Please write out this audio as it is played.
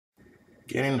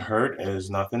Getting hurt is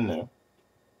nothing new,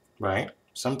 right?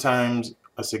 Sometimes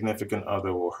a significant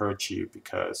other will hurt you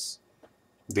because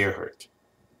they're hurt.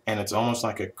 And it's almost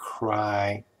like a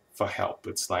cry for help.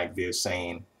 It's like they're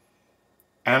saying,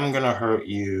 I'm going to hurt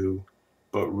you,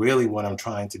 but really what I'm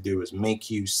trying to do is make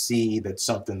you see that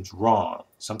something's wrong.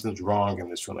 Something's wrong in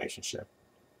this relationship.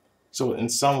 So in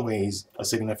some ways, a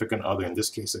significant other, in this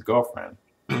case a girlfriend,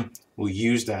 will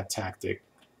use that tactic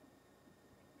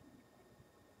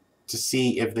to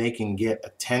see if they can get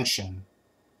attention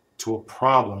to a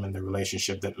problem in the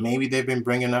relationship that maybe they've been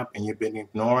bringing up and you've been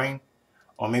ignoring,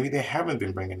 or maybe they haven't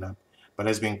been bringing up, but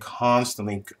has been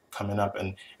constantly coming up,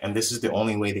 and this is the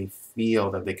only way they feel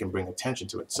that they can bring attention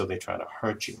to it, so they try to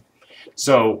hurt you.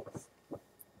 So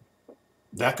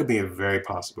that could be a very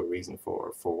possible reason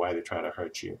for why they try to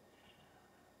hurt you.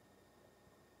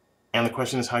 And the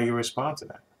question is how you respond to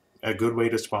that. A good way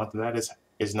to respond to that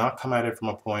is not come at it from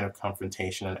a point of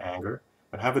confrontation and anger,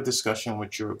 but have a discussion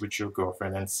with your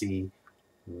girlfriend and see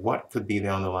what could be the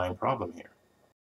underlying problem here.